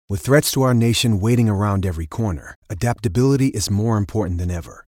With threats to our nation waiting around every corner, adaptability is more important than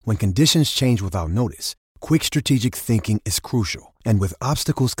ever. When conditions change without notice, quick strategic thinking is crucial. And with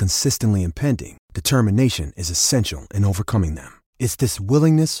obstacles consistently impending, determination is essential in overcoming them. It's this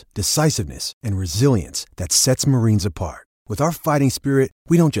willingness, decisiveness, and resilience that sets Marines apart. With our fighting spirit,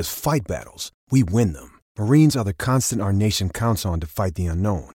 we don't just fight battles, we win them. Marines are the constant our nation counts on to fight the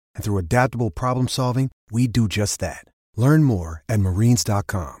unknown. And through adaptable problem solving, we do just that. Learn more at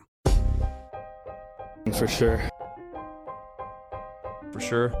marines.com. For sure. For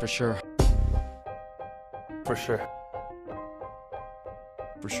sure. For sure. For sure.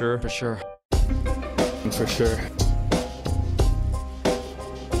 For sure. For sure. For sure.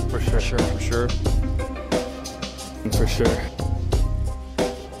 For sure. For sure. For sure. For sure.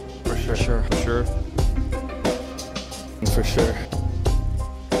 For sure. For sure. For sure.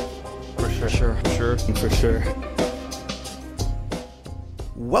 For sure. For sure. For sure.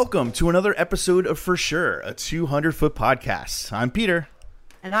 Welcome to another episode of For Sure, a 200-foot podcast. I'm Peter.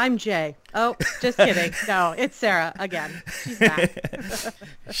 And I'm Jay. Oh, just kidding. No, it's Sarah again. She's back.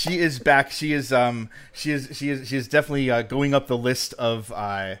 She is back. She is definitely going up the list of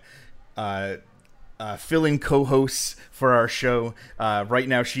fill-in co-hosts for our show. Right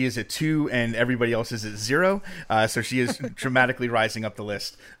now she is at 2 and everybody else is at 0. So she is dramatically rising up the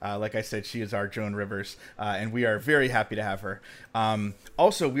list. Like I said, she is our Joan Rivers, and we are very happy to have her.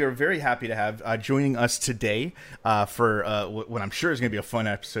 Also, we are very happy to have joining us today for what I'm sure is going to be a fun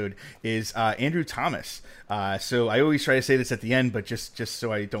episode is Andrew Thomas. So I always try to say this at the end, but just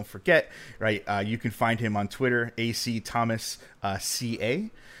so I don't forget, right? You can find him on Twitter, AC Thomas CA.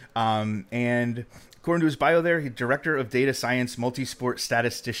 And according to his bio there, he's director of data science, multi-sport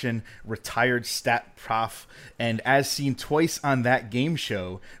statistician, retired stat prof, and as seen twice on That Game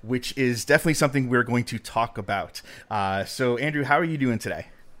Show, which is definitely something we're going to talk about. So Andrew, how are you doing today?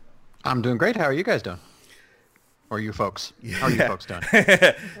 I'm doing great. How are you guys doing? Or you folks? How are you folks doing?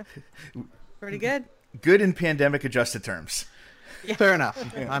 Pretty good. Good in pandemic adjusted terms. Yeah. Fair enough.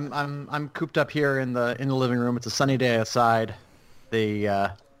 I'm cooped up here in the living room. It's a sunny day outside.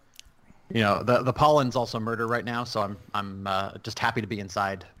 The pollen's also murder right now, so I'm just happy to be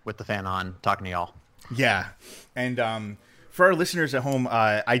inside with the fan on, talking to y'all. Yeah, and for our listeners at home,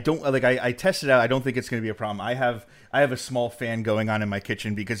 I tested out. I don't think it's going to be a problem. I have a small fan going on in my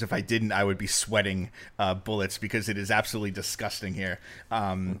kitchen because if I didn't, I would be sweating bullets because it is absolutely disgusting here.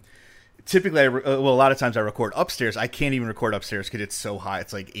 Typically, a lot of times I record upstairs. I can't even record upstairs because it's so hot.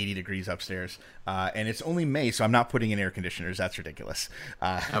 It's like 80 degrees upstairs. And it's only May, so I'm not putting in air conditioners. That's ridiculous.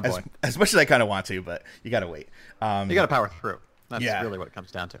 As much as I kind of want to, but you got to wait. You got to power through. That's really what it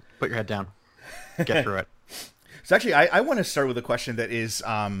comes down to. Put your head down. Get through it. So actually, I want to start with a question that is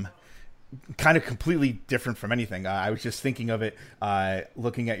kind of completely different from anything. I was just thinking of it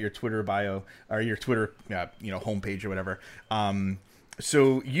looking at your Twitter bio or your Twitter homepage or whatever.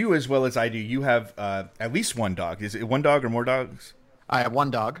 So you, as well as I do, you have at least one dog. Is it one dog or more dogs? I have one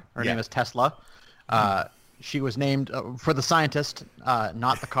dog. Her name is Tesla. She was named for the scientist,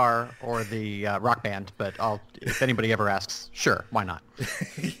 not the car or the rock band. But if anybody ever asks, sure, why not?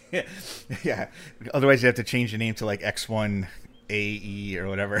 Yeah. Otherwise, you have to change the name to like X1 AE or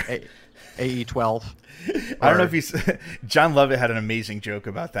whatever. AE12. I don't know if John Lovett had an amazing joke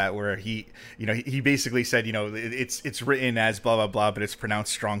about that where he basically said, it's written as blah, blah, blah, but it's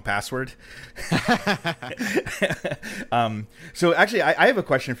pronounced strong password. So actually I have a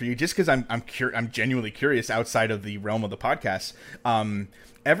question for you just because I'm genuinely curious outside of the realm of the podcast.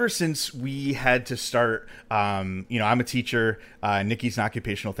 Ever since we had to start, I'm a teacher. Nikki's an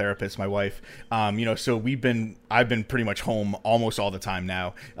occupational therapist, my wife. So I've been pretty much home almost all the time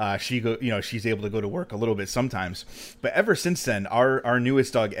now. She's able to go to work a little bit sometimes. But ever since then, our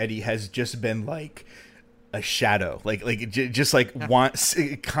newest dog Eddie has just been like a shadow,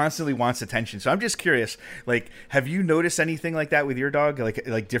 constantly wants attention. So I'm just curious, have you noticed anything like that with your dog,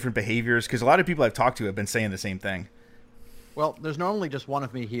 like different behaviors? Because a lot of people I've talked to have been saying the same thing. Well, there's normally just one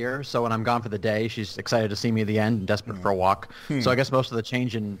of me here, so when I'm gone for the day, she's excited to see me at the end and desperate for a walk. So I guess most of the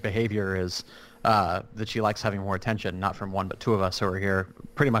change in behavior is that she likes having more attention, not from one but two of us who are here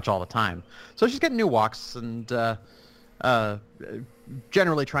pretty much all the time. So she's getting new walks and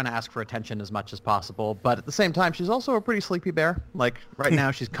generally trying to ask for attention as much as possible. But at the same time, she's also a pretty sleepy bear. Like right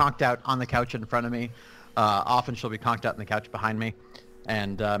now, she's conked out on the couch in front of me. Often she'll be conked out on the couch behind me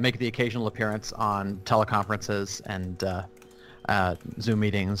and make the occasional appearance on teleconferences and Zoom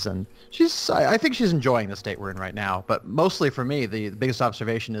meetings, and I think she's enjoying the state we're in right now. But mostly for me, the biggest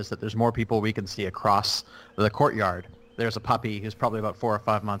observation is that there's more people we can see across the courtyard. There's a puppy who's probably about 4 or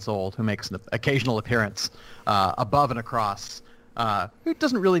 5 months old who makes an occasional appearance above and across who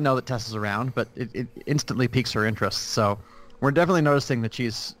doesn't really know that Tessa's around, but it instantly piques her interest. So we're definitely noticing that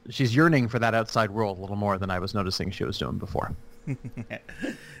she's yearning for that outside world a little more than I was noticing she was doing before.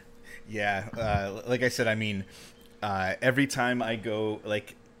 Yeah, like I said, I mean, every time I go,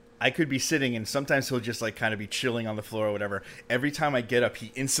 like, I could be sitting and sometimes he'll just like kind of be chilling on the floor or whatever. Every time I get up,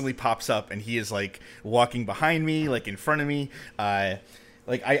 he instantly pops up and he is like walking behind me, like in front of me.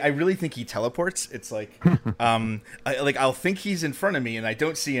 Like I really think he teleports. It's like, I'll think he's in front of me and I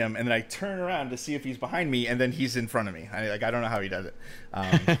don't see him, and then I turn around to see if he's behind me, and then he's in front of me. I don't know how he does it.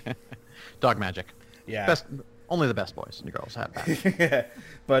 Dog magic. Yeah. Only the best boys and girls have that.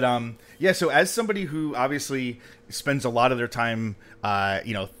 But yeah. So as somebody who obviously spends a lot of their time,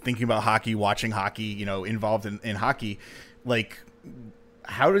 thinking about hockey, watching hockey, involved in hockey, like,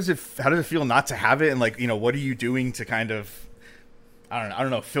 how does it feel not to have it? And like, what are you doing to kind of, I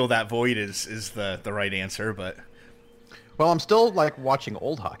don't know, fill that void is the right answer, but. Well, I'm still like watching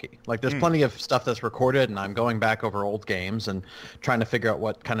old hockey. Like there's plenty of stuff that's recorded, and I'm going back over old games and trying to figure out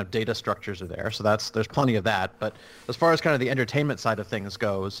what kind of data structures are there. So there's plenty of that. But as far as kind of the entertainment side of things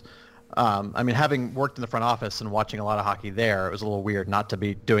goes, I mean, having worked in the front office and watching a lot of hockey there, it was a little weird not to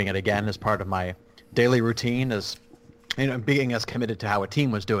be doing it again as part of my daily routine, as being as committed to how a team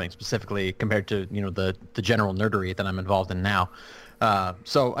was doing, specifically compared to the general nerdery that I'm involved in now.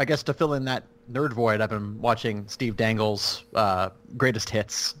 So I guess to fill in that nerd void, I've been watching Steve Dangle's greatest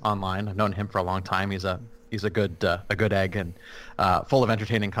hits online. I've known him for a long time. He's a good egg, and full of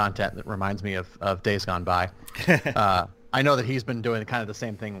entertaining content that reminds me of days gone by. I know that he's been doing kind of the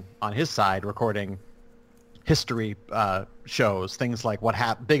same thing on his side, recording history shows, things like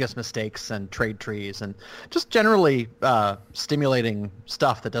biggest mistakes and trade trees, and just generally stimulating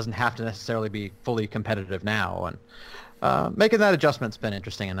stuff that doesn't have to necessarily be fully competitive now. And making that adjustment's been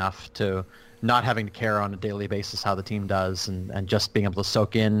interesting enough to not having to care on a daily basis how the team does, and just being able to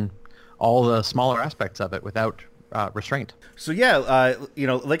soak in all the smaller aspects of it without restraint. So yeah,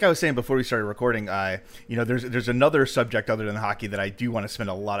 like I was saying before we started recording, there's another subject other than hockey that I do want to spend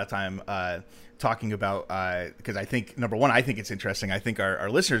a lot of time talking about, because I think, number one, I think it's interesting. I think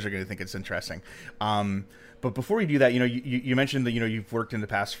our listeners are going to think it's interesting. But before we do that, you mentioned that you've worked in the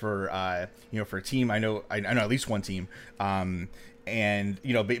past for for a team. I know at least one team. And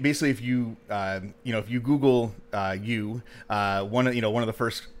basically, if you Google one of the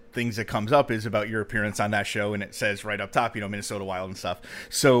first things that comes up is about your appearance on that show, and it says right up top, Minnesota Wild and stuff.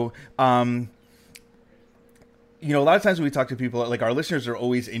 So a lot of times when we talk to people, like, our listeners are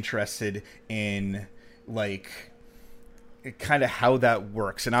always interested in like kind of how that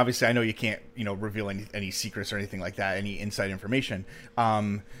works. And obviously I know you can't reveal any secrets or anything like that, any inside information,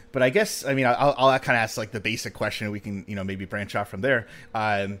 but I guess, I mean, I'll kind of ask like the basic question, and we can maybe branch off from there.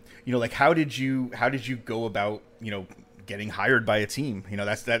 Like, how did you go about getting hired by a team?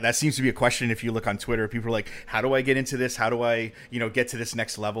 That seems to be a question. If you look on Twitter, people are like, how do I get into this? How do I get to this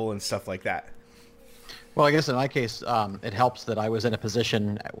next level and stuff like that? Well, I guess in my case, it helps that I was in a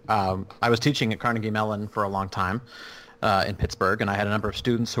position, I was teaching at Carnegie Mellon for a long time in Pittsburgh, and I had a number of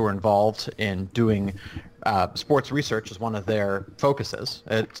students who were involved in doing sports research as one of their focuses.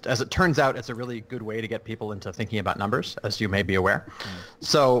 As it turns out, it's a really good way to get people into thinking about numbers, as you may be aware.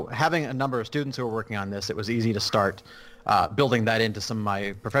 So having a number of students who were working on this, it was easy to start building that into some of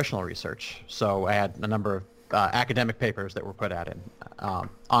my professional research. So I had a number of academic papers that were put out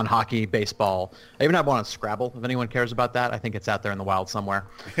on hockey, baseball. I even have one on Scrabble, if anyone cares about that. I think it's out there in the wild somewhere,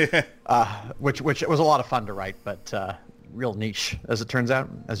 which was a lot of fun to write, but real niche, as it turns out,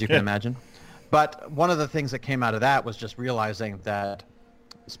 as you can imagine. But one of the things that came out of that was just realizing that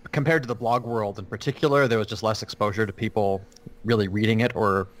compared to the blog world in particular, there was just less exposure to people really reading it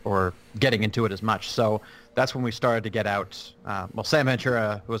or getting into it as much. So that's when we started to get out. Sam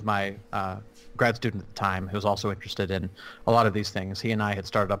Ventura, who was my grad student at the time, who was also interested in a lot of these things, he and I had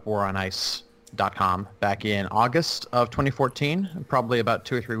started up WarOnIce.com back in August of 2014, probably about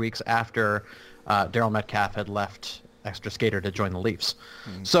 2 or 3 weeks after Daryl Metcalf had left Extra Skater to join the Leafs.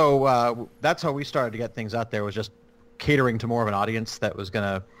 So that's how we started to get things out there, was just catering to more of an audience that was going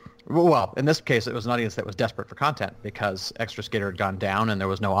to, well, in this case, it was an audience that was desperate for content because Extra Skater had gone down and there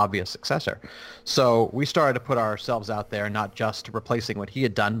was no obvious successor. So we started to put ourselves out there, not just replacing what he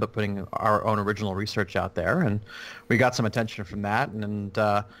had done, but putting our own original research out there. And we got some attention from that. And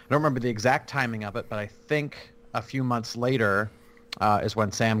I don't remember the exact timing of it, but I think a few months later is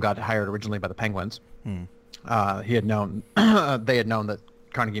when Sam got hired originally by the Penguins. He had known, they had known that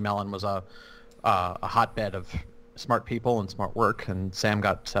Carnegie Mellon was a hotbed of smart people and smart work, and Sam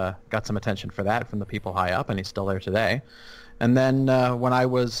got some attention for that from the people high up, and he's still there today. And then when I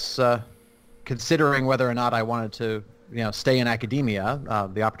was considering whether or not I wanted to stay in academia,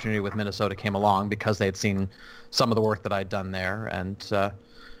 the opportunity with Minnesota came along because they had seen some of the work that I'd done there, and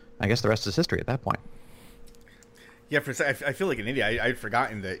I guess the rest is history at that point. Yeah, I feel like an idiot. I'd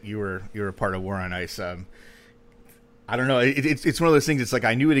forgotten that you were part of War on Ice. I don't know. It's one of those things. It's like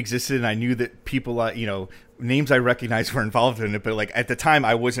I knew it existed, and I knew that people, names I recognized were involved in it. But like at the time,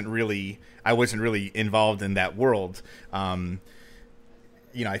 I wasn't really involved in that world.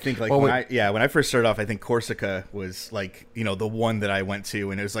 I think like when I first started off, I think Corsica was like the one that I went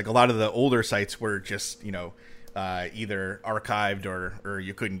to, and it was like a lot of the older sites were just either archived or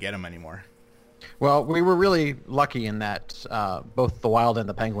you couldn't get them anymore. Well, we were really lucky in that both the Wild and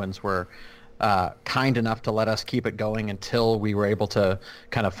the Penguins were kind enough to let us keep it going until we were able to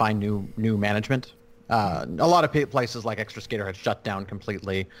kind of find new management. A lot of places like Extra Skater had shut down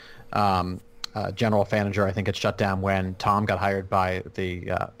completely. General Fanager, I think, had shut down when Tom got hired by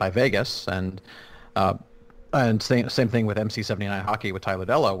Vegas, and same thing with MC79 Hockey with Tyler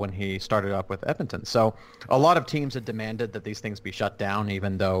Dello when he started up with Edmonton. So a lot of teams had demanded that these things be shut down,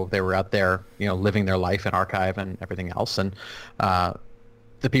 even though they were out there, living their life in archive and everything else. And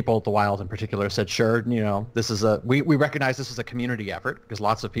the people at the Wild in particular said, sure, this is we recognize this is a community effort, because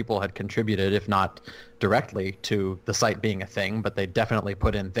lots of people had contributed, if not directly, to the site being a thing, but they definitely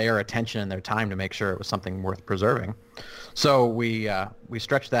put in their attention and their time to make sure it was something worth preserving. So we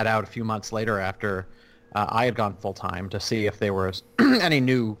stretched that out a few months later after I had gone full time to see if there was any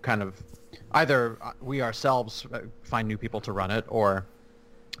new kind of, either we ourselves find new people to run it or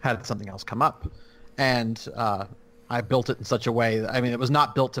had something else come up. And I built it in such a way, it was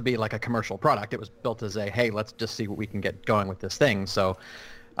not built to be like a commercial product. It was built as hey, let's just see what we can get going with this thing. So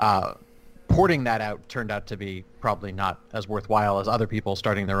porting that out turned out to be probably not as worthwhile as other people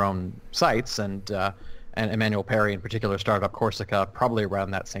starting their own sites. And Emmanuel Perry in particular started up Corsica probably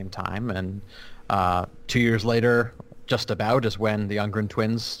around that same time. And 2 years later, just about, is when the Ungren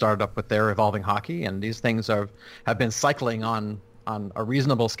twins started up with their Evolving Hockey. And these things have been cycling on a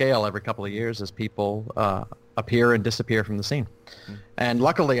reasonable scale every couple of years as people appear and disappear from the scene. And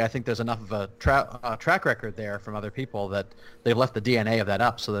luckily, I think there's enough of a track record there from other people that they've left the DNA of that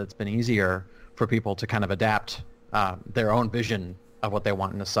up, so that it's been easier for people to kind of adapt their own vision of what they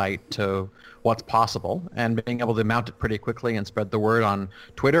want in a site to what's possible, and being able to mount it pretty quickly and spread the word on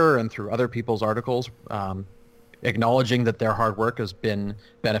Twitter and through other people's articles, acknowledging that their hard work has been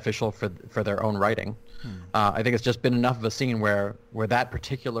beneficial for their own writing. I think it's just been enough of a scene where that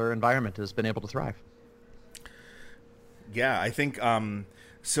particular environment has been able to thrive. Yeah, I think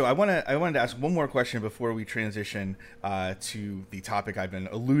so. I wanted to ask one more question before we transition to the topic I've been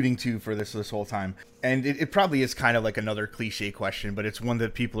alluding to for this whole time, and it probably is kind of like another cliche question, but it's one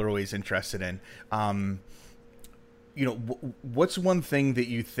that people are always interested in. What's one thing that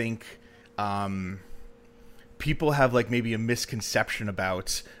you think people have like maybe a misconception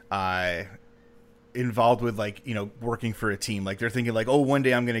about involved with working for a team? Like they're thinking like, oh, one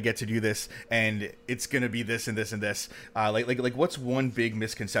day I'm going to get to do this and it's going to be this and this and this. Like what's one big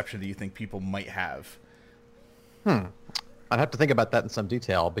misconception that you think people might have? I'd have to think about that in some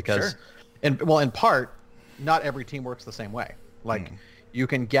detail, because Sure. in part, not every team works the same way. Like you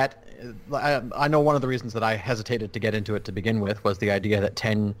can get, I know one of the reasons that I hesitated to get into it to begin with was the idea that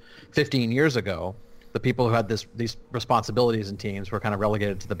 10, 15 years ago, the people who had these responsibilities in teams were kind of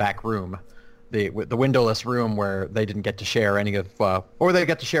relegated to the back room, the windowless room where they didn't get to share any of, or they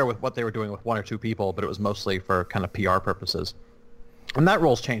get to share with what they were doing with one or two people, but it was mostly for kind of PR purposes. And that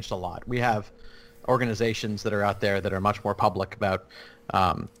role's changed a lot. We have organizations that are out there that are much more public about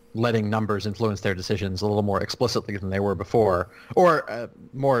letting numbers influence their decisions a little more explicitly than they were before, or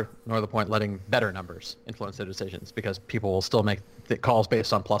more to the point, letting better numbers influence their decisions, because people will still make the calls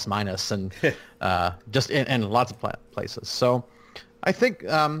based on plus minus and just in lots of places. So I think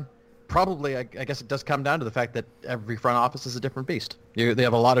probably, I guess it does come down to the fact that every front office is a different beast. They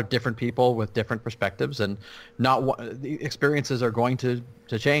have a lot of different people with different perspectives, and the experiences are going to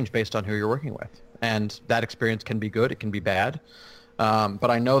change based on who you're working with. And that experience can be good, it can be bad. But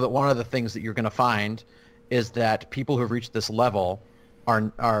I know that one of the things that you're going to find is that people who have reached this level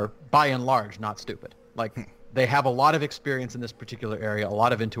are by and large not stupid. Like they have a lot of experience in this particular area, a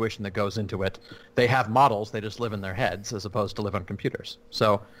lot of intuition that goes into it. They have models, they just live in their heads as opposed to live on computers.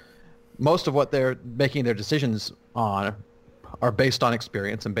 So most of what they're making their decisions on are based on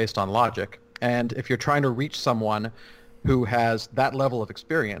experience and based on logic. And if you're trying to reach someone who has that level of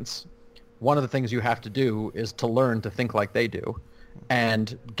experience, one of the things you have to do is to learn to think like they do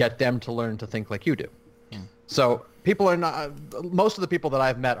and get them to learn to think like you do. So people are not, most of the people that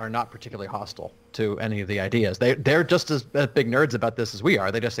I've met are not particularly hostile to any of the ideas. They're just as big nerds about this as we are.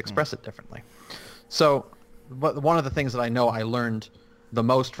 They just express it differently. So one of the things that I know I learned the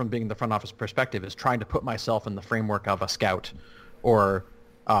most from being the front office perspective is trying to put myself in the framework of a scout or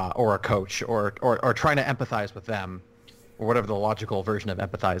a coach or trying to empathize with them, or whatever the logical version of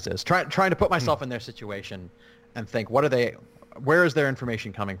empathize is. Trying to put myself in their situation and think, where is their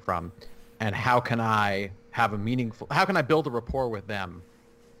information coming from, and how can I build a rapport with them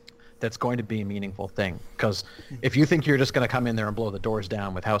that's going to be a meaningful thing? Because if you think you're just going to come in there and blow the doors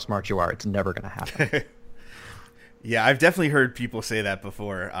down with how smart you are, it's never going to happen. Yeah, I've definitely heard people say that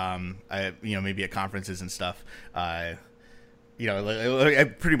before. Maybe at conferences and stuff.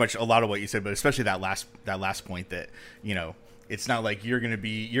 Pretty much a lot of what you said, but especially that last point that, it's not like you're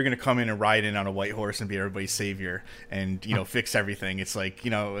gonna come in and ride in on a white horse and be everybody's savior and fix everything. It's like,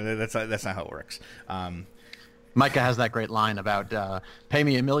 that's not how it works. Micah has that great line about pay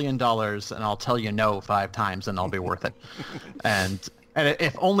me $1 million and I'll tell you no 5 times and I'll be worth it. And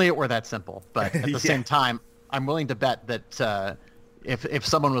if only it were that simple. But at the same time, I'm willing to bet that if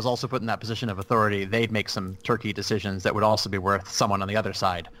someone was also put in that position of authority, they'd make some turkey decisions that would also be worth someone on the other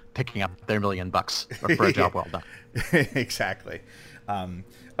side picking up their $1 million for a job well done. Exactly.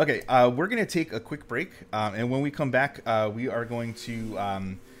 Okay, we're going to take a quick break, and when we come back, we are going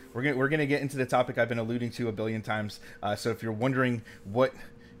to we're going to get into the topic I've been alluding to a billion times. So if you're wondering what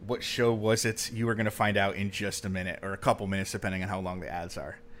show was it, you are going to find out in just a minute, or a couple minutes, depending on how long the ads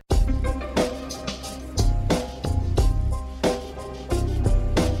are.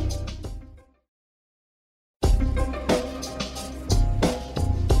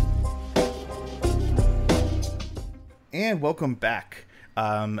 And welcome back.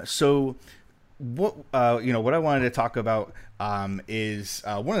 So what I wanted to talk about is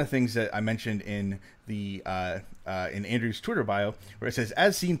one of the things that I mentioned in the in Andrew's Twitter bio, where it says,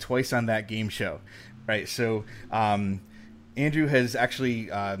 "As seen twice on that game show," right? So Andrew has actually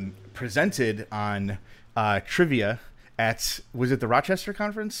presented on trivia at, was it the Rochester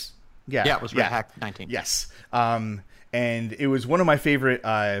conference? Yeah, it was Red Hack 19. Yes. And it was one of my favorite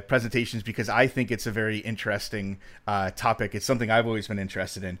presentations because I think it's a very interesting topic. It's something I've always been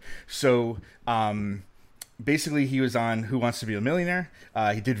interested in. So basically, he was on Who Wants to Be a Millionaire.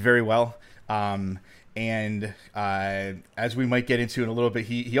 He did very well. And as we might get into in a little bit,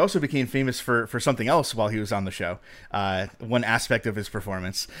 he also became famous for something else while he was on the show. One aspect of his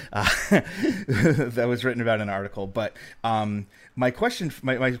performance that was written about in an article. But my question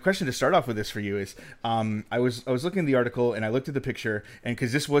to start off with this for you is, I was looking at the article and I looked at the picture, and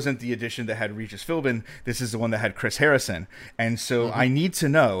because this wasn't the edition that had Regis Philbin, this is the one that had Chris Harrison. And so I need to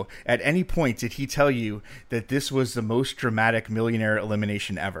know, at any point, did he tell you that this was the most dramatic millionaire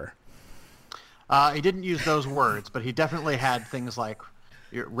elimination ever? He didn't use those words, but he definitely had things like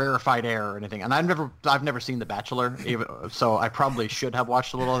rarefied air or anything. And I've never seen The Bachelor, so I probably should have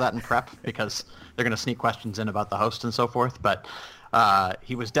watched a little of that in prep, because they're going to sneak questions in about the host and so forth. But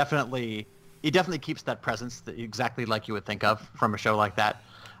he definitely keeps that presence exactly like you would think of from a show like that.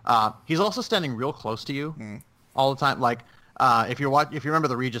 He's also standing real close to you all the time. Like if you remember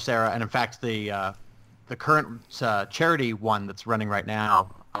the Regis era, and in fact the current charity one that's running right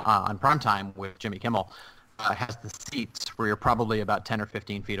now on primetime with Jimmy Kimmel has the seats where you're probably about 10 or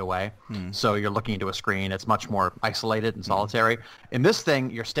 15 feet away. So you're looking into a screen. It's much more isolated and solitary. In this thing,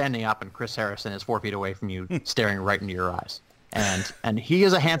 you're standing up and Chris Harrison is 4 feet away from you, staring right into your eyes. And he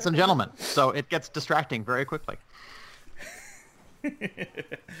is a handsome gentleman. So it gets distracting very quickly.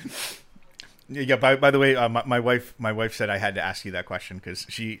 Yeah. By the way, my wife said I had to ask you that question because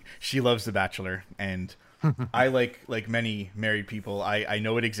she loves The Bachelor, and I like many married people. I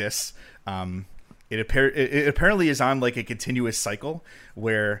know it exists. It apparently is on like a continuous cycle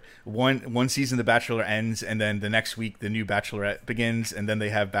where one season The Bachelor ends, and then the next week the new Bachelorette begins, and then they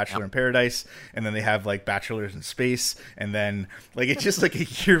have Bachelor in Paradise, and then they have like Bachelors in Space, and then like it's just like a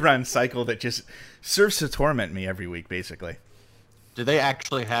year-round cycle that just serves to torment me every week, basically. Do they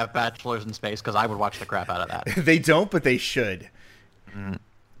actually have Bachelors in Space? Because I would watch the crap out of that. They don't, but they should.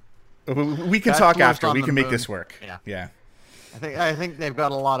 We can talk after. We can make this work. Yeah. I think they've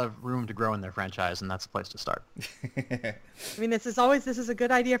got a lot of room to grow in their franchise, and that's the place to start. I mean, this is a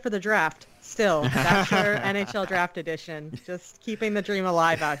good idea for the draft. Still, Bachelor NHL Draft Edition, just keeping the dream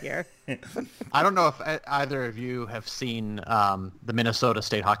alive out here. I don't know if either of you have seen the Minnesota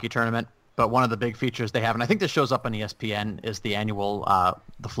State Hockey Tournament, but one of the big features they have, and I think this shows up on ESPN, is the annual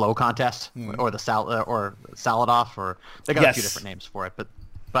the Flow contest, or the Salad Off, or they got a few different names for it,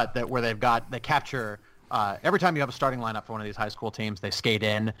 but that where they capture. Every time you have a starting lineup for one of these high school teams, they skate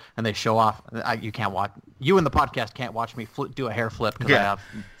in and they show off. You can't watch. You in the podcast can't watch me do a hair flip because I have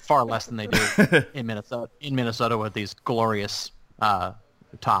far less than they do in Minnesota. In Minnesota with these glorious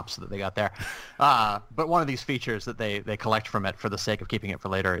tops that they got there. But one of these features that they collect from it for the sake of keeping it for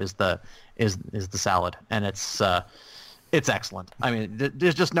later is the salad, and it's excellent. I mean,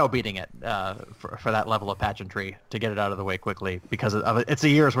 there's just no beating it for that level of pageantry to get it out of the way quickly, because it's a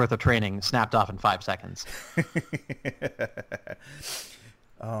year's worth of training snapped off in 5 seconds.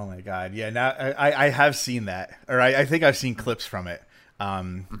 Oh my God. Yeah. Now I have seen that, or I think I've seen clips from it.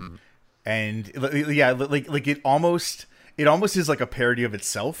 And yeah, like it almost is like a parody of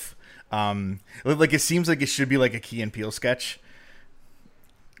itself. Like it seems like it should be like a Key and Peele sketch.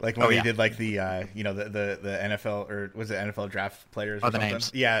 Like when he did like the the NFL, or was it NFL draft players or something?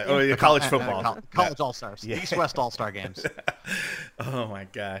 Names. Yeah. Oh, college football. College All-Stars. Yeah. East-West All-Star games. Oh my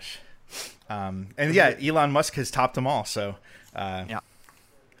gosh. And yeah, Elon Musk has topped them all. So yeah.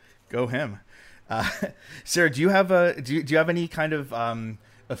 Go him. Sarah, do you have any kind of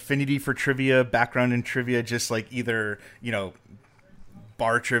affinity for trivia, background in trivia, just like either,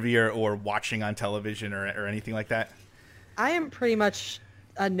 bar trivia or watching on television or anything like that? I am pretty much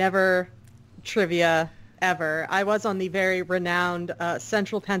a never trivia ever. I was on the very renowned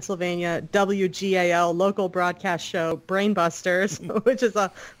Central Pennsylvania WGAL local broadcast show Brainbusters, which is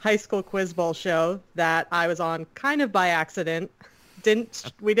a high school quiz bowl show that I was on kind of by accident.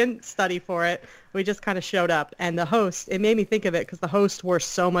 We didn't study for it. We just kind of showed up. And the host, it made me think of it because the host wore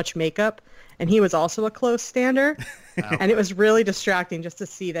so much makeup, and he was also a close stander. Oh. And it was really distracting just to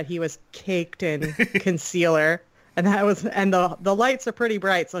see that he was caked in concealer. And the lights are pretty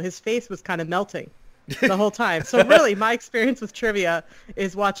bright, so his face was kind of melting the whole time. So really, my experience with trivia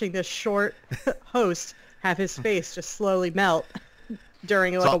is watching this short host have his face just slowly melt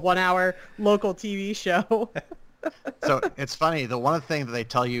during a 1-hour local TV show. So it's funny. The one thing that they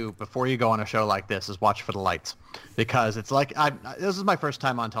tell you before you go on a show like this is watch for the lights, because it's like this is my first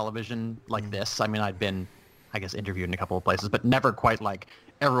time on television like this. I mean, I'd been, I guess, interviewed in a couple of places, but never quite like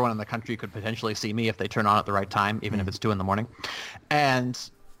everyone in the country could potentially see me if they turn on at the right time, even if it's 2 a.m.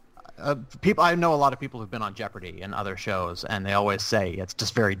 And I know a lot of people who've been on Jeopardy and other shows, and they always say it's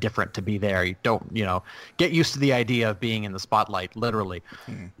just very different to be there. You don't, get used to the idea of being in the spotlight, literally.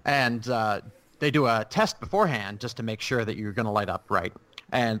 And they do a test beforehand just to make sure that you're going to light up right.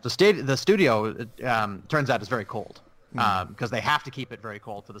 And the studio, turns out, is very cold, because they have to keep it very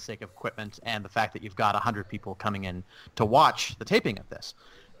cold for the sake of equipment and the fact that you've got 100 people coming in to watch the taping of this.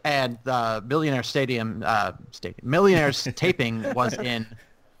 And the Millionaires taping was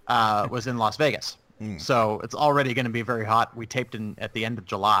in Las Vegas. So it's already going to be very hot. We taped at the end of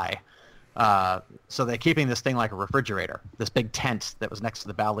July. So they're keeping this thing like a refrigerator, this big tent that was next to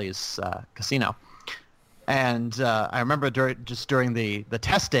the Bally's casino. And I remember during the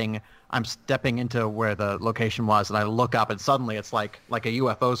testing, I'm stepping into where the location was, and I look up, and suddenly it's like a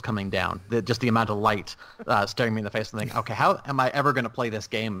UFO's coming down. Just the amount of light staring me in the face, and thinking, okay, how am I ever going to play this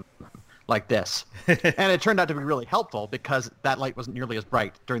game like this? And it turned out to be really helpful, because that light wasn't nearly as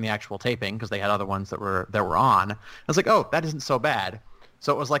bright during the actual taping, because they had other ones that were on. I was like, oh, that isn't so bad.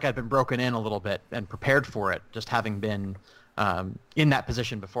 So it was like I'd been broken in a little bit and prepared for it, just having been in that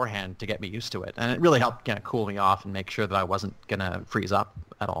position beforehand to get me used to it. And it really helped kind of cool me off and make sure that I wasn't going to freeze up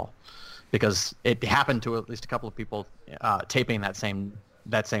at all. Because it happened to at least a couple of people taping that same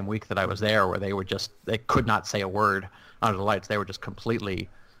week that I was there, where they could not say a word under the lights. They were just completely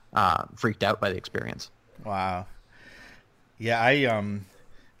freaked out by the experience. Wow. Yeah,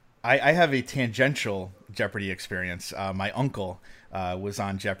 I have a tangential Jeopardy experience. My uncle was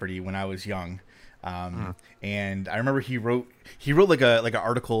on Jeopardy when I was young, and I remember he wrote like an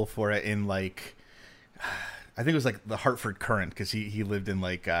article for it in like, I think it was like the Hartford Courant, because he lived in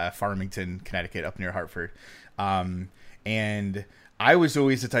like Farmington, Connecticut, up near Hartford, and I was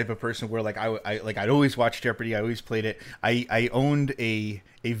always the type of person where like I'd always watch Jeopardy. I always played it. I owned a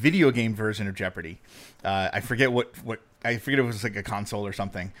video game version of Jeopardy. I forget I forget it was like a console or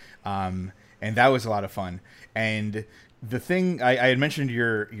something. And that was a lot of fun. And the thing I had mentioned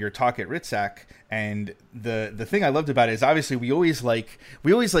your talk at RITSAC, and the thing I loved about it is obviously we always like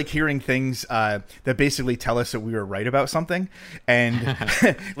hearing things that basically tell us that we were right about something. And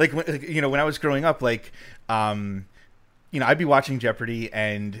like when I was growing up, like I'd be watching Jeopardy,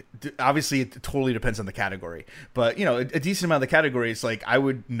 and obviously it totally depends on the category. But, a decent amount of the categories, like I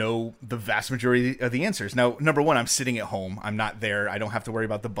would know the vast majority of the answers. Now, number one, I'm sitting at home. I'm not there. I don't have to worry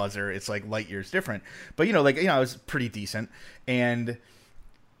about the buzzer. It's like light years different. But, I was pretty decent. And,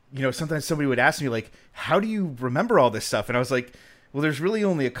 sometimes somebody would ask me, like, how do you remember all this stuff? And I was like, well, there's really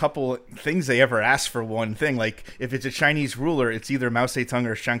only a couple things they ever ask for one thing. Like, if it's a Chinese ruler, it's either Mao Zedong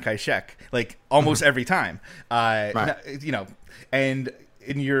or Chiang Kai-shek. Like, almost every time. Right. And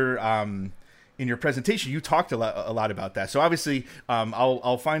in in your presentation, you talked a lot about that. So obviously,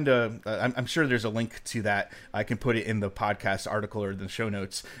 I'll find I'm sure there's a link to that. I can put it in the podcast article or the show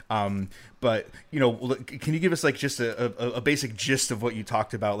notes. But can you give us like just a basic gist of what you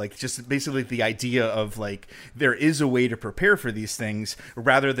talked about? Like just basically the idea of like there is a way to prepare for these things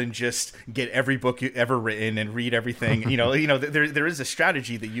rather than just get every book you ever written and read everything. There is a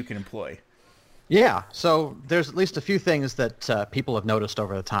strategy that you can employ. Yeah, so there's at least a few things that people have noticed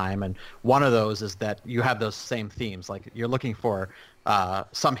over the time, and one of those is that you have those same themes. Like you're looking for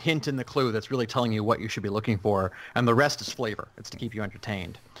some hint in the clue that's really telling you what you should be looking for, and the rest is flavor. It's to keep you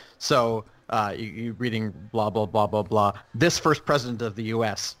entertained. So you reading blah, blah, blah, blah, blah, this first president of the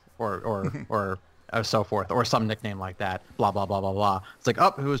U.S., or so forth, or some nickname like that, blah, blah, blah, blah, blah. It's like,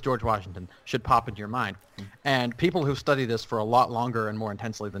 oh, who is George Washington? Should pop into your mind. And people who study this for a lot longer and more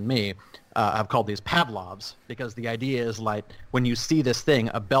intensely than me have called these Pavlovs, because the idea is like when you see this thing,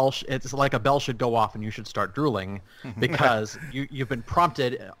 it's like a bell should go off and you should start drooling because you've been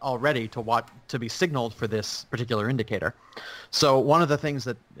prompted already to be signaled for this particular indicator. So one of the things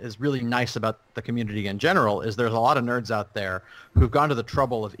that is really nice about the community in general is there's a lot of nerds out there who've gone to the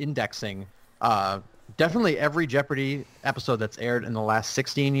trouble of indexing definitely every Jeopardy episode that's aired in the last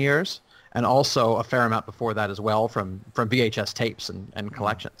 16 years, and also a fair amount before that as well from VHS tapes and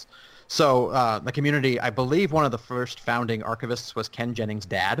collections. So the community, I believe one of the first founding archivists was Ken Jennings'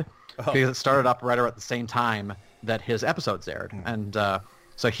 dad, because it started up right around the same time that his episodes aired. And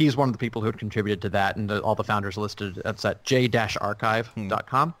so he's one of the people who had contributed to that, and all the founders listed. That's at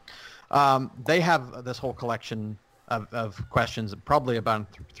j-archive.com. They have this whole collection of questions, probably about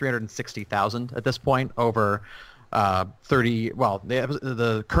 360,000 at this point, over 30. Well,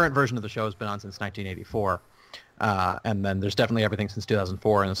 the current version of the show has been on since 1984, and then there's definitely everything since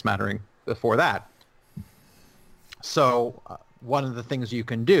 2004 and a smattering before that. So one of the things you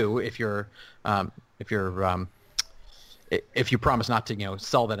can do if you promise not to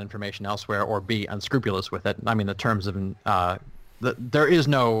sell that information elsewhere or be unscrupulous with it. I mean, the terms of there is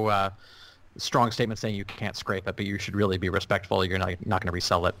no strong statement saying you can't scrape it, but you should really be respectful. You're not going to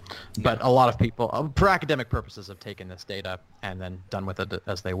resell it. But a lot of people, for academic purposes, have taken this data and then done with it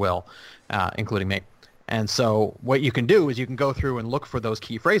as they will, including me. And so what you can do is you can go through and look for those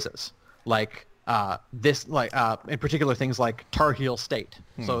key phrases, like in particular things like Tar Heel State.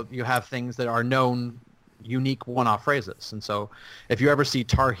 So you have things that are known, unique one-off phrases. And so if you ever see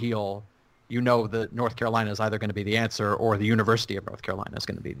Tar Heel, you know that North Carolina is either going to be the answer or the University of North Carolina is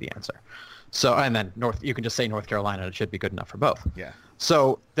going to be the answer. So, and then you can just say North Carolina, it should be good enough for both. Yeah.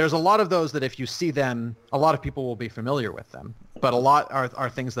 So there's a lot of those that if you see them, a lot of people will be familiar with them, but a lot are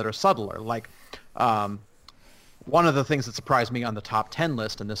things that are subtler. Like one of the things that surprised me on the top 10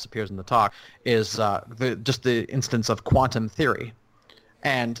 list, and this appears in the talk, is just the instance of quantum theory.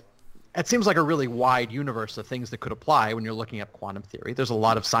 And it seems like a really wide universe of things that could apply when you're looking at quantum theory. There's a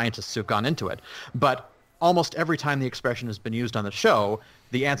lot of scientists who've gone into it. But almost every time the expression has been used on the show,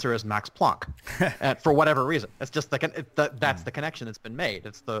 the answer is Max Planck, for whatever reason. It's just that's the connection that's been made.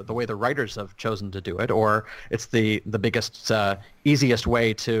 It's the way the writers have chosen to do it, or it's the biggest, easiest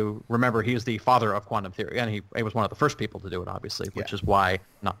way to remember he is the father of quantum theory. And he was one of the first people to do it, obviously, which is why,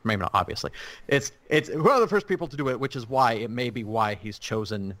 maybe not obviously. It's one of the first people to do it, which is why it may be why he's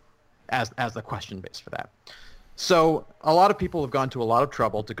chosen as the question base for that. So a lot of people have gone to a lot of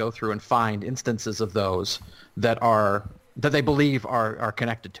trouble to go through and find instances of those that they believe are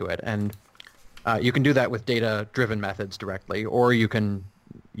connected to it. And you can do that with data-driven methods directly, or you can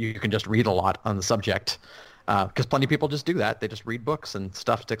just read a lot on the subject, because plenty of people just do that. They just read books and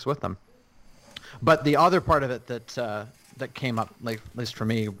stuff sticks with them. But the other part of it that came up, like, at least for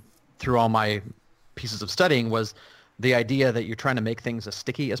me, through all my pieces of studying, was the idea that you're trying to make things as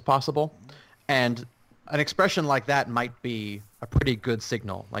sticky as possible. And an expression like that might be a pretty good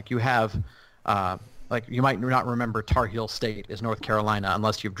signal. Like you have, like you might not remember Tar Heel State is North Carolina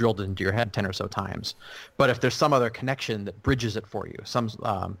unless you've drilled it into your head 10 or so times. But if there's some other connection that bridges it for you,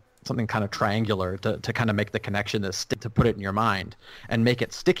 something kind of triangular to kind of make the connection to put it in your mind and make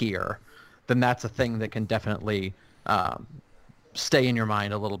it stickier, then that's a thing that can definitely stay in your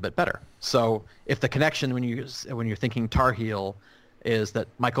mind a little bit better. So if the connection when you're thinking Tar Heel is that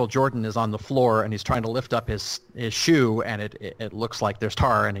Michael Jordan is on the floor and he's trying to lift up his shoe and it looks like there's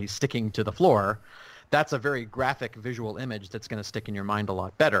tar and he's sticking to the floor, that's a very graphic visual image that's going to stick in your mind a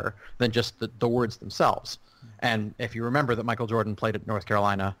lot better than just the words themselves. And if you remember that Michael Jordan played at North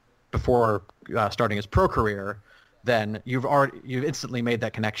Carolina before starting his pro career, then you've instantly made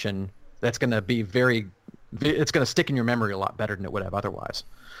that connection. That's going to be it's going to stick in your memory a lot better than it would have otherwise.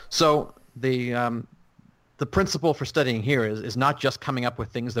 So the the principle for studying here is not just coming up with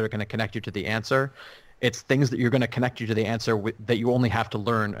things that are going to connect you to the answer. It's things that you're going to connect you to the answer that you only have to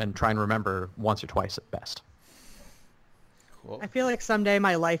learn and try and remember once or twice at best. Cool. I feel like someday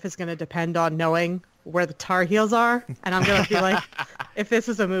my life is going to depend on knowing where the Tar Heels are. And I'm going to be like, if this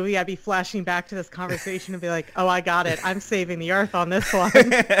was a movie, I'd be flashing back to this conversation and be like, oh, I got it. I'm saving the earth on this one.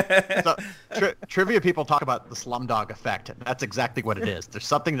 So, trivia people talk about the Slumdog effect. That's exactly what it is. There's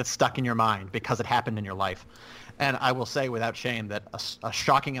something that's stuck in your mind because it happened in your life. And I will say without shame that a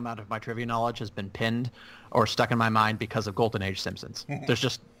shocking amount of my trivia knowledge has been pinned or stuck in my mind because of Golden Age Simpsons. There's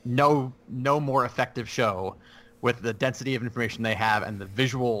just no more effective show with the density of information they have and the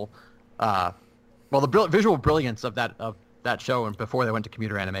visual, visual brilliance of that show, and before they went to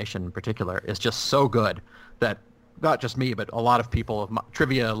computer animation in particular, is just so good that not just me, but a lot of people,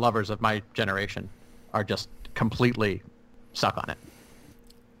 trivia lovers of my generation, are just completely stuck on it.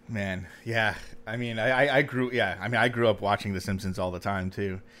 Man, yeah. I mean, I grew up watching The Simpsons all the time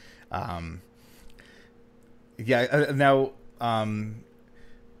too. I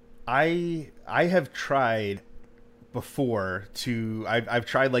have tried before I've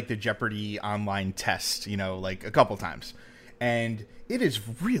tried like the Jeopardy online test, like a couple times, and it is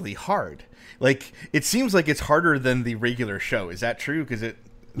really hard. Like, it seems like it's harder than the regular show. Is that true? Because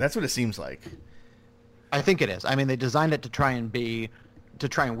that's what it seems like. I think it is. I mean, they designed it to try and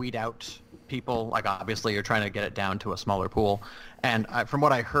weed out people. Like, obviously you're trying to get it down to a smaller pool, and from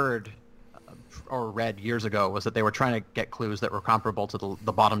what I heard or read years ago was that they were trying to get clues that were comparable to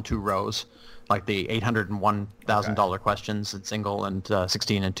the bottom two rows, like the $801,000 questions in single and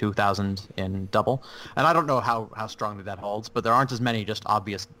 16 and 2,000 in double. And I don't know how strongly that holds, but there aren't as many just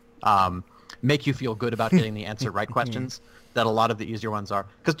obvious make you feel good about getting the answer right questions that a lot of the easier ones are.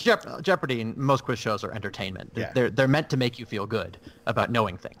 Because Jeopardy and most quiz shows are entertainment. Yeah. They're meant to make you feel good about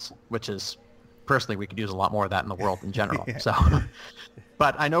knowing things, which is, personally, we could use a lot more of that in the world in general. Yeah. So,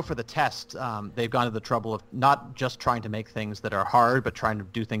 but I know for the test, they've gone to the trouble of not just trying to make things that are hard, but trying to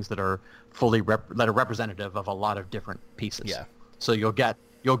do things that are that are representative of a lot of different pieces. Yeah. So you'll get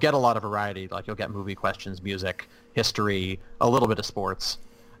a lot of variety. Like, you'll get movie questions, music, history, a little bit of sports.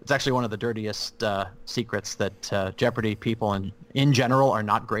 It's actually one of the dirtiest secrets that Jeopardy people in general are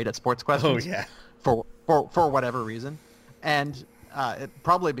not great at sports questions. Oh yeah. For whatever reason, and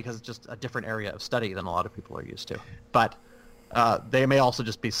probably because it's just a different area of study than a lot of people are used to. But they may also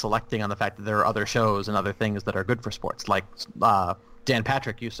just be selecting on the fact that there are other shows and other things that are good for sports. Like Dan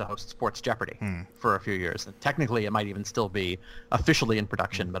Patrick used to host Sports Jeopardy for a few years. And technically, it might even still be officially in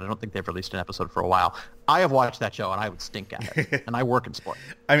production, but I don't think they've released an episode for a while. I have watched that show, and I would stink at it. And I work in sport.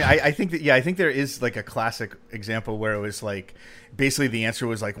 I mean, I think there is like a classic example where it was like, basically the answer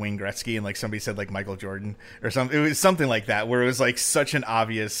was like Wayne Gretzky, and like somebody said like Michael Jordan or something. It was something like that, where it was like such an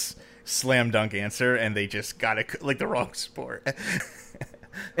obvious slam dunk answer, and they just got it like the wrong sport.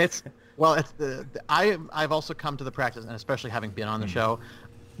 I've also come to the practice, and especially having been on the show,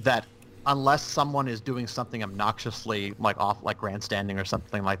 that unless someone is doing something obnoxiously like grandstanding or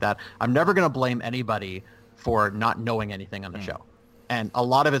something like that, I'm never going to blame anybody for not knowing anything on the show. And a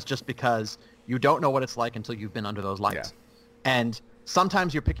lot of it's just because you don't know what it's like until you've been under those lights. Yeah. And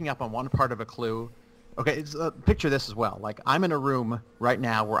sometimes you're picking up on one part of a clue. Okay, picture this as well. Like, I'm in a room right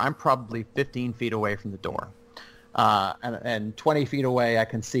now where I'm probably 15 feet away from the door. And 20 feet away, I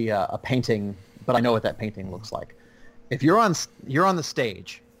can see a painting, but I know what that painting looks like. If you're on the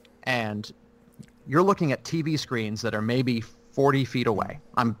stage and you're looking at TV screens that are maybe 40 feet away,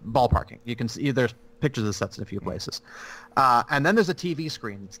 I'm ballparking. You can see there's pictures of sets in a few places. And then there's a TV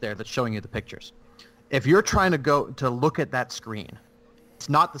screen that's there that's showing you the pictures. If you're trying to look at that screen, it's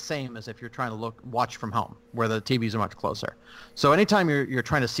not the same as if you're trying to watch from home, where the TVs are much closer. So anytime you're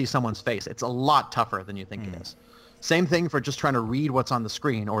trying to see someone's face, it's a lot tougher than you think it is. Same thing for just trying to read what's on the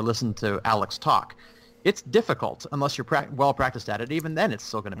screen or listen to Alex talk. It's difficult unless you're well practiced at it. Even then, it's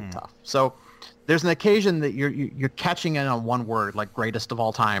still going to be tough. So there's an occasion that you're catching in on one word, like greatest of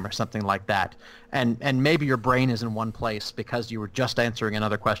all time or something like that, and maybe your brain is in one place because you were just answering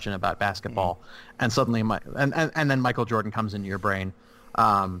another question about basketball, and suddenly and then Michael Jordan comes into your brain.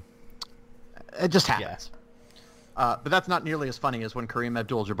 It just happens. Yeah. But that's not nearly as funny as when Kareem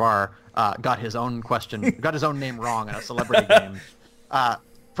Abdul-Jabbar got his own name wrong in a celebrity game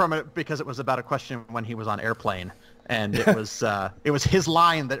because it was about a question when he was on airplane, and it was his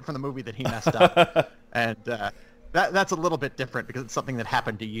line from the movie that he messed up, and that's a little bit different because it's something that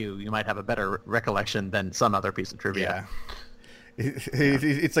happened to you. You might have a better recollection than some other piece of trivia. Yeah.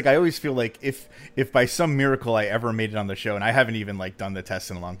 It's like I always feel like if by some miracle I ever made it on the show, and I haven't even like done the test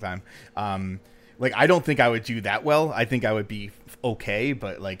in a long time, like, I don't think I would do that well. I think I would be okay,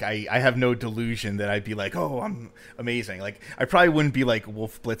 but like I have no delusion that I'd be like, oh, I'm amazing. Like, I probably wouldn't be like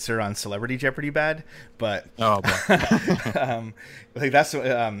Wolf Blitzer on Celebrity Jeopardy bad, but like that's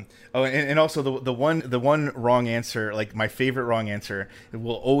and also the one wrong answer, like my favorite wrong answer, it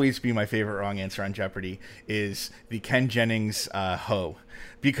will always be my favorite wrong answer on Jeopardy, is the Ken Jennings Ho,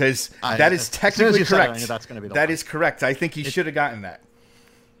 because that is technically correct. That is correct. I think he should have gotten that.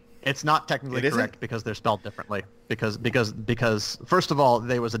 It's not technically correct because they're spelled differently. Because first of all,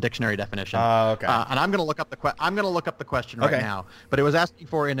 there was a dictionary definition. Okay. And I'm going to look up the question right now. But it was asking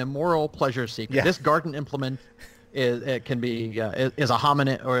for an immoral pleasure seeker. Yeah. This garden implement is a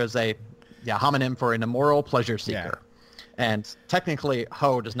homonym, or is a homonym for an immoral pleasure seeker. Yeah. And technically,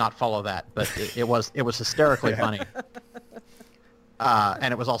 ho does not follow that, but it was hysterically funny.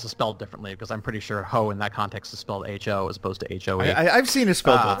 And it was also spelled differently, because I'm pretty sure ho in that context is spelled H-O as opposed to H-O-E. I've seen it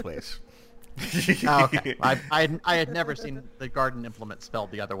spelled both ways. Okay. I had never seen the garden implement spelled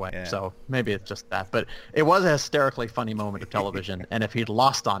the other way, so maybe it's just that. But it was a hysterically funny moment of television, and if he'd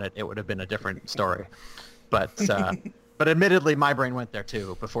lost on it, it would have been a different story. But admittedly, my brain went there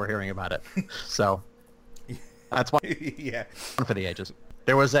too before hearing about it. So that's why for the ages.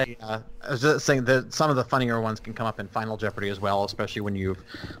 There was I was just saying that some of the funnier ones can come up in Final Jeopardy as well, especially when if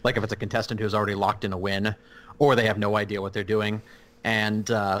it's a contestant who's already locked in a win, or they have no idea what they're doing. And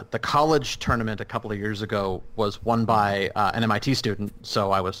the college tournament a couple of years ago was won by an MIT student,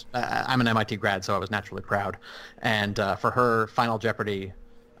 so I'm an MIT grad, so I was naturally proud. And for her Final Jeopardy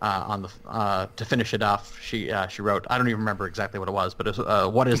to finish it off, she wrote, I don't even remember exactly what it was, but it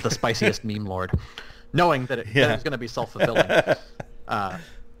was, what is the spiciest meme lord? Knowing that it was going to be self-fulfilling. I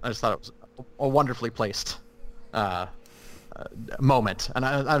just thought it was a wonderfully placed moment, and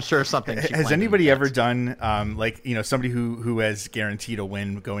I'm sure something. Has anybody ever done somebody who has guaranteed a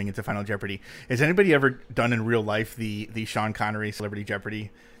win going into Final Jeopardy? Has anybody ever done in real life the Sean Connery Celebrity Jeopardy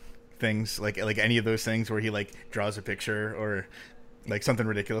things, like any of those things where he like draws a picture or like something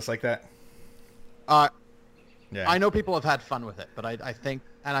ridiculous like that? I know people have had fun with it, but I think,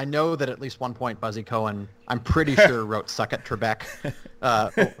 and I know that at least one point Buzzy Cohen, I'm pretty sure, wrote "suck at Trebek"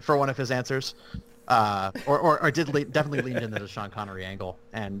 for one of his answers, or definitely leaned into the Sean Connery angle.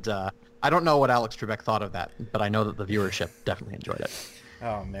 And I don't know what Alex Trebek thought of that, but I know that the viewership definitely enjoyed it.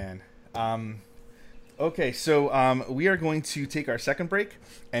 Oh man. Okay, so we are going to take our second break,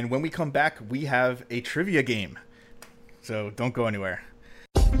 and when we come back, we have a trivia game. So don't go anywhere.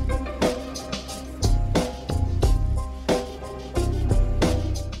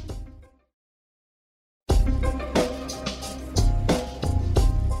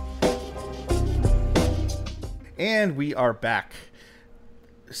 And we are back.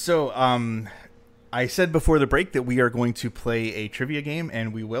 So, I said before the break that we are going to play a trivia game,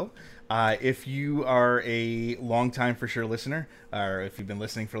 and we will. If you are a long-time For Sure listener, or if you've been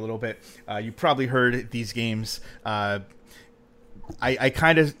listening for a little bit, you probably heard these games. I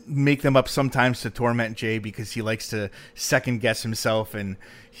kind of make them up sometimes to torment Jay because he likes to second-guess himself, and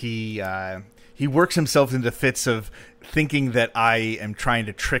he works himself into fits of thinking that I am trying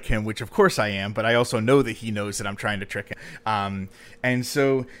to trick him, which of course I am, but I also know that he knows that I'm trying to trick him. And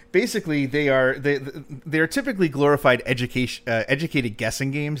so basically they are typically glorified educated guessing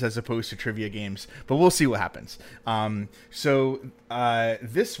games as opposed to trivia games, but we'll see what happens. So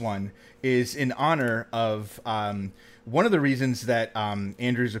this one is in honor of one of the reasons that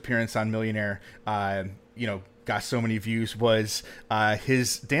Andrew's appearance on Millionaire got so many views was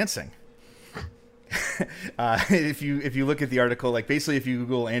his dancing. If you look at the article, like basically if you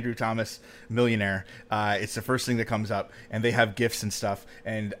Google Andrew Thomas Millionaire, it's the first thing that comes up, and they have GIFs and stuff,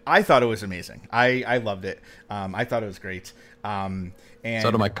 and I thought it was amazing. I loved it. I thought it was great. And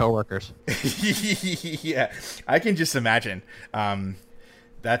so do my coworkers. Yeah, I can just imagine.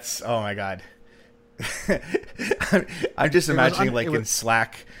 That's, oh my God. I'm just imagining in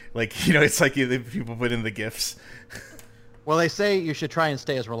Slack, it's like people put in the GIFs. Well, they say you should try and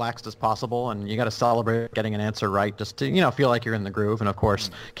stay as relaxed as possible, and you got to celebrate getting an answer right just to, feel like you're in the groove. And, of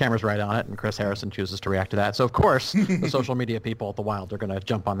course, camera's right on it, and Chris Harrison chooses to react to that. So, of course, the social media people at the Wild are going to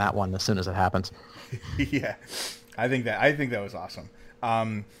jump on that one as soon as it happens. Yeah, I think that was awesome.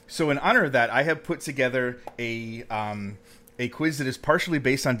 So in honor of that, I have put together a quiz that is partially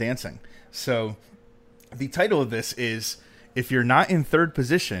based on dancing. So the title of this is, "If you're not in third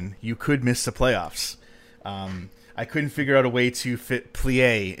position, you could miss the playoffs." I couldn't figure out a way to fit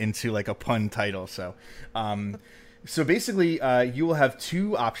plie into like a pun title. So basically, you will have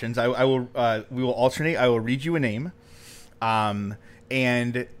two options. We will alternate. I will read you a name,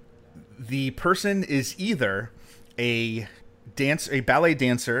 and the person is either a a ballet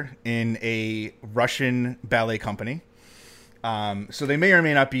dancer in a Russian ballet company. So they may or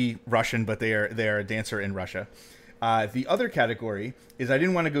may not be Russian, but they are a dancer in Russia. The other category is I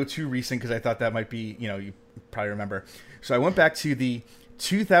didn't want to go too recent because I thought that might be, you probably remember. So I went back to the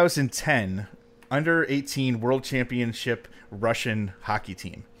 2010 Under-18 World Championship Russian hockey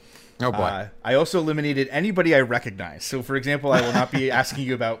team. Oh, boy. I also eliminated anybody I recognize. So, for example, I will not be asking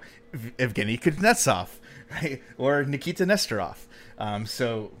you about Evgeny Kuznetsov, right? Or Nikita Nesterov.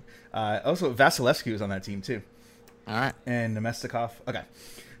 Also, Vasilevsky was on that team, too. All right. And Nemestikov. Okay.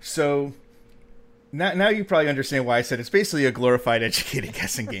 So, now you probably understand why I said it's basically a glorified educated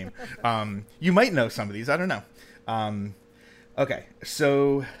guessing game. You might know some of these. I don't know. Okay.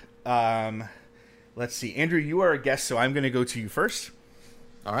 So, let's see. Andrew, you are a guest, so I'm going to go to you first.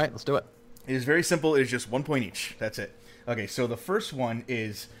 All right, let's do it. It is very simple. It is just 1 point each. That's it. Okay, so the first one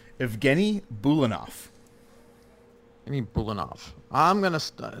is Evgeny Bulanov. I mean Bulanov. I'm gonna.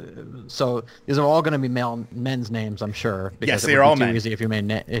 So these are all gonna be men's names, I'm sure. Because Yes, it they would are be all too men. easy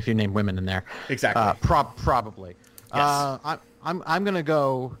if you name women in there. Exactly. Probably. Yes. I'm gonna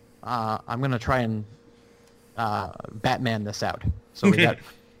go. I'm gonna try and Batman this out. So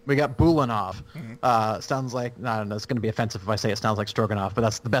we got Bulanov. Sounds like, I don't know, it's going to be offensive if I say it sounds like Stroganoff, but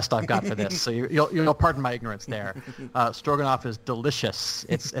that's the best I've got for this. So you'll pardon my ignorance there. Stroganoff is delicious.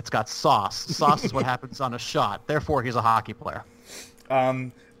 It's got sauce. Sauce is what happens on a shot. Therefore, he's a hockey player.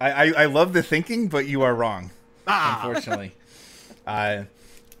 I love the thinking, but you are wrong, unfortunately.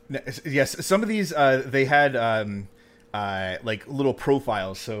 Yes, some of these, they had like little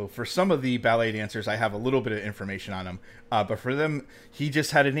profiles. So for some of the ballet dancers, I have a little bit of information on them. But for them, he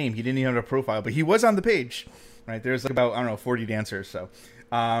just had a name. He didn't even have a profile, but he was on the page. Right? There's like about, 40 dancers. So,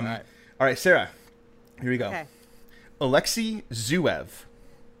 all right, Sarah, here we go. Okay. Alexei Zuev.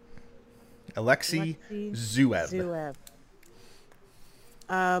 Alexei Zuev.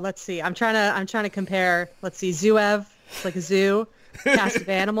 Let's see. I'm trying to compare. Let's see. Zuev, it's like a zoo, cast of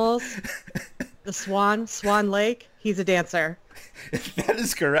animals. The Swan Lake. He's a dancer. That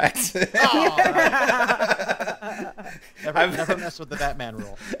is correct. Never mess with the Batman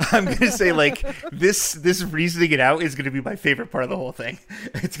rule. I'm going to say, like, this reasoning it out is going to be my favorite part of the whole thing.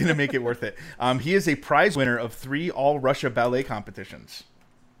 It's going to make it worth it. He is a prize winner of 3 All-Russia ballet competitions.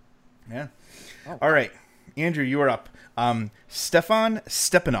 Yeah. Oh. All right. Andrew, you are up. Stefan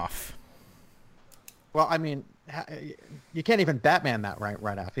Stepanov. Well, I mean, you can't even Batman that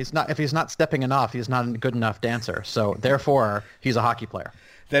right off. If he's not stepping enough, he's not a good enough dancer. So therefore, he's a hockey player.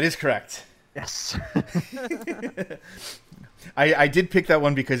 That is correct. Yes. I did pick that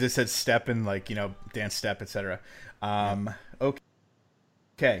one because it said step and dance step, etc.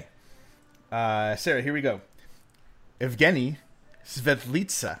 Okay. Sarah, here we go. Evgeny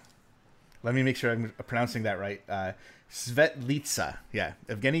Svetlitsa. Let me make sure I'm pronouncing that right. Svetlitsa. Yeah,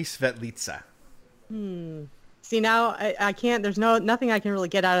 Evgeny Svetlitsa. See, now I can't, there's nothing I can really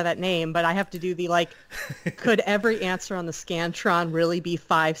get out of that name, but I have to do the, could every answer on the Scantron really be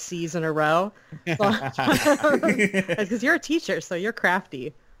 5 C's in a row? Because you're a teacher, so you're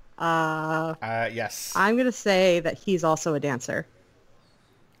crafty. Yes. I'm going to say that he's also a dancer.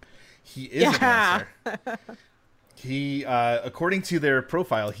 He is a dancer. He, according to their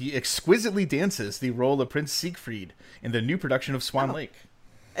profile, he exquisitely dances the role of Prince Siegfried in the new production of Swan Lake.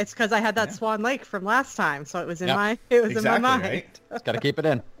 It's because I had that Swan Lake from last time, so it was in my Exactly, mind. Right? Just got to keep it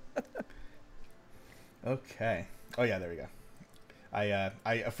in. Okay. Oh yeah, there we go. I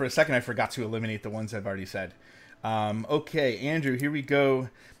for a second I forgot to eliminate the ones I've already said. Okay, Andrew, here we go.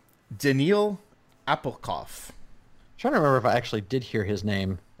 Daniil Appelkov. I'm trying to remember if I actually did hear his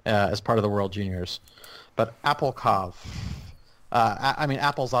name as part of the World Juniors, but Appelkov. I mean,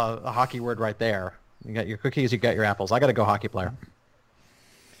 apple's a hockey word right there. You got your cookies, you got your apples. I got to go hockey player.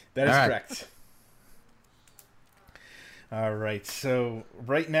 That is correct. All right. So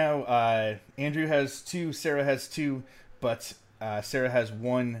right now, Andrew has 2, Sarah has 2, but Sarah has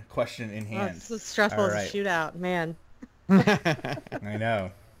 1 question in hand. It's as stressful as a shootout, man. I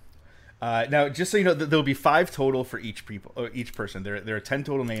know. Now, just so you know, there'll be 5 total for each person. There are 10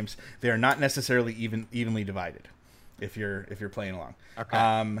 total names. They are not necessarily evenly divided. If you're playing along.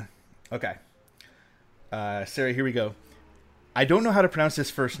 Okay. Okay. Sarah, here we go. I don't know how to pronounce this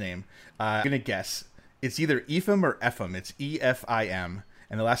first name. I'm going to guess. It's either Efim or Efim. It's Efim.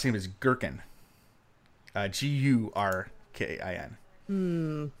 And the last name is Gurkin. Gurkin.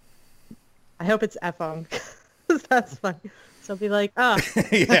 I hope it's Efim. That's funny. So be like, yeah,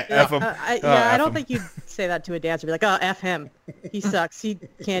 Efim. I don't think you'd say that to a dancer. Be like, oh, F him. He sucks. He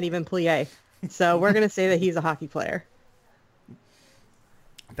can't even plie. So we're going to say that he's a hockey player.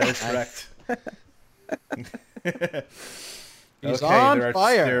 That is correct. He's Okay, on there are-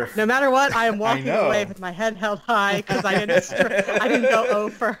 fire. there- No matter what, I am walking know. away with my head held high because I didn't go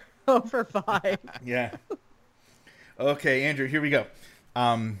 0 for 5. Yeah. Okay, Andrew, here we go.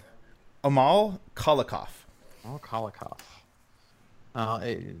 Amal Kolikoff. Oh, Kolikoff.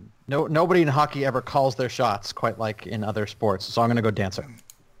 Nobody in hockey ever calls their shots quite like in other sports, so I'm going to go Dancer.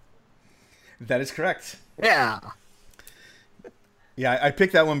 That is correct. Yeah. Yeah, I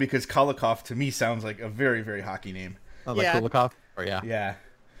picked that one because Kolikoff to me sounds like a very, very hockey name. Oh, like Yeah. Kulikov? Or yeah. Yeah.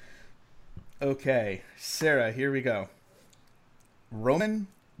 Okay, Sarah, here we go. Roman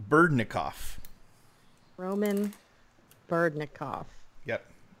Berdnikov. Roman Berdnikov. Yep.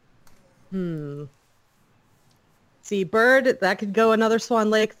 See, Bird, that could go another Swan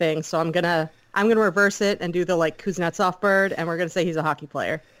Lake thing, so I'm gonna reverse it and do the like Kuznetsov Bird, and we're gonna say he's a hockey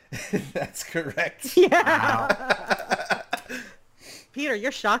player. That's correct. Yeah. Peter,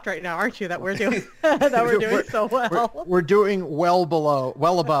 you're shocked right now, aren't you, that we're doing so well? We're doing well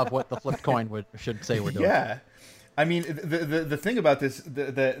above what the flipped coin should say we're doing. Yeah. I mean, the thing about this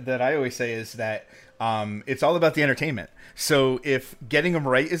that I always say is that it's all about the entertainment. So if getting them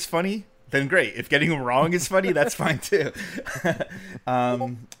right is funny, then great. If getting them wrong is funny, that's fine too.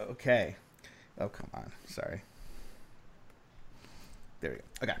 Okay. Oh, come on. Sorry. There we go.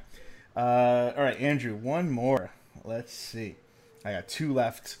 Okay. All right, Andrew, one more. Let's see. I got 2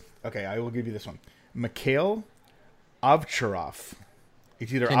 left. Okay, I will give you this one. Mikhail Ovcharov.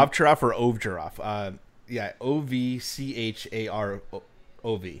 It's either Ovcharov or Ovcharov. Yeah, Ovcharov.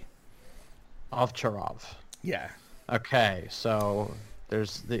 Ovcharov. Yeah. Okay, so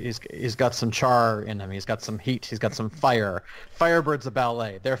he's got some char in him. He's got some heat. He's got some fire. Firebird's a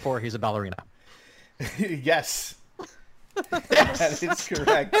ballet. Therefore, he's a ballerina. Yes. That is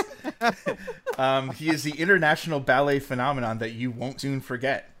correct. He is the international ballet phenomenon that you won't soon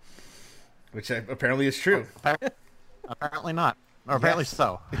forget, which apparently is true. Apparently not. Or apparently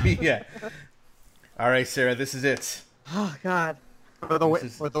so. Yeah. All right, Sarah, this is it. Oh God. For the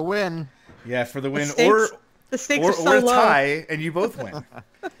win. Yeah, for the win, The stakes are so or a low. tie, and you both win.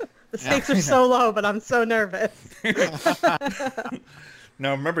 The stakes are so low, but I'm so nervous.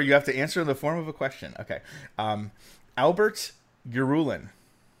 Now, remember, you have to answer in the form of a question. Okay. Albert Urulin.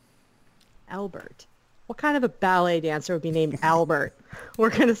 Albert. What kind of a ballet dancer would be named Albert? We're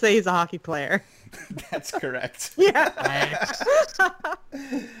going to say he's a hockey player. That's correct. Yeah.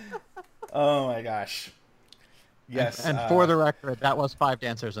 Oh, my gosh. Yes. And for the record, that was 5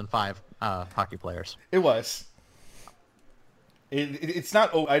 dancers and 5 hockey players. It was. It's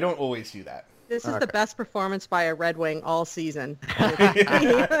not. I don't always do that. This is the best performance by a Red Wing all season.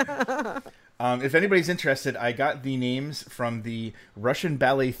 If anybody's interested, I got the names from the Russian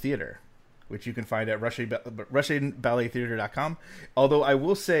Ballet Theater, which you can find at RussianBalletTheater.com. Although I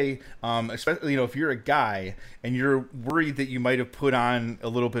will say, especially if you're a guy and you're worried that you might have put on a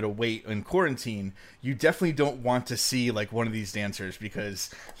little bit of weight in quarantine, you definitely don't want to see like one of these dancers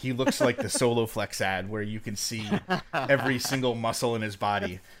because he looks like the Solo Flex ad where you can see every single muscle in his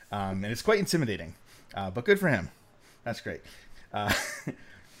body, and it's quite intimidating. But good for him. That's great.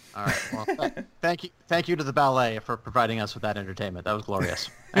 All right. Well, thank you to the ballet for providing us with that entertainment. That was glorious.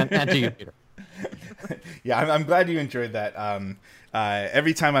 And to you, Peter. Yeah, I'm glad you enjoyed that.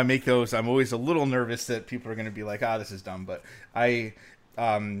 Every time I make those, I'm always a little nervous that people are going to be like, this is dumb. But You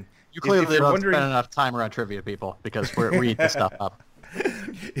clearly don't spend enough time around trivia, people, because we eat this stuff up.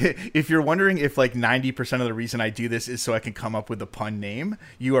 If you're wondering if like 90% of the reason I do this is so I can come up with a pun name,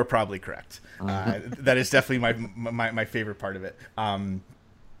 you are probably correct. That is definitely my favorite part of it.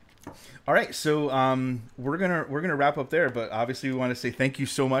 All right, so we're gonna wrap up there, but obviously we want to say thank you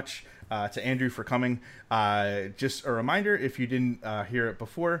so much to Andrew for coming. Just a reminder, if you didn't hear it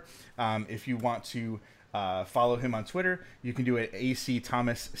before, if you want to follow him on Twitter, you can do it at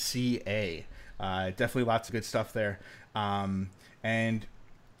ACThomasCA. Definitely lots of good stuff there. And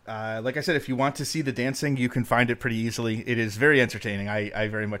like I said, if you want to see the dancing, you can find it pretty easily. It is very entertaining. I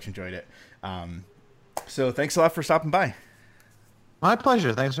very much enjoyed it. So thanks a lot for stopping by. My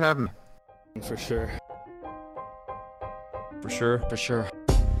pleasure. Thanks for having me. For sure. For sure. For sure.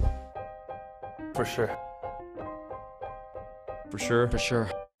 For sure. For sure. For sure.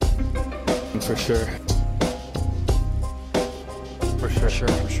 For sure. For sure. For sure.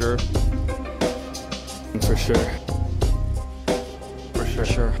 For sure. For sure. For For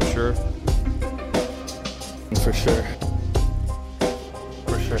sure. sure. For sure. For sure.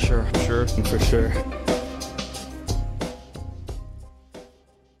 For For sure. sure. For sure. For sure.